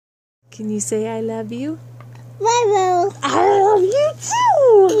Can you say I love you? Love I love you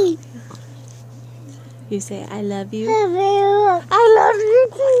too. You say I love you. you. I love you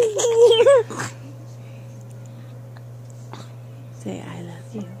too. Say I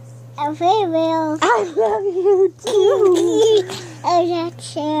love you. Love you. I love you too. I love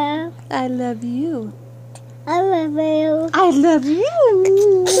you. I love you. I love you. I love you.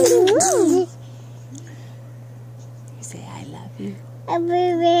 You say I love you. I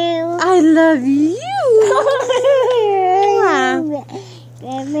love you. I love you.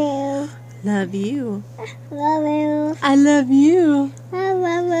 Love you. Love you. Love you. I love you. I love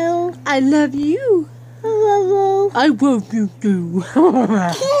you. I love you. I love you. I love you too.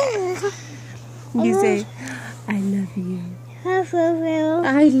 You say I love you. I love you.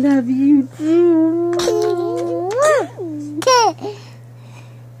 I love you too.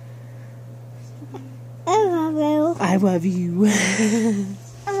 I love you. I love you.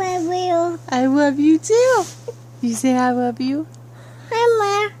 I love you. I love you too. You say I love you.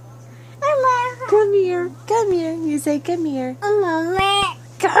 Mama. Mama. Come here. Come here. You say come here. Mama.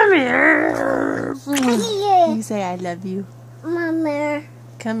 Come here. Yeah. You say I love you. Mama.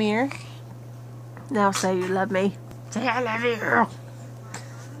 Come here. Now say you love me. Say I love you.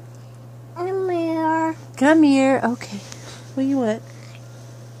 Mama. Come here. Okay. What do you want?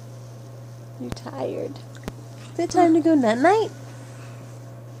 You're tired. Is it time to go night night?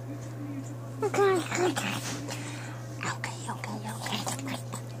 Okay.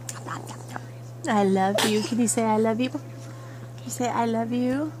 I love you. Can you say I love you? Can you say I love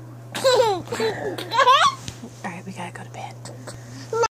you? Okay.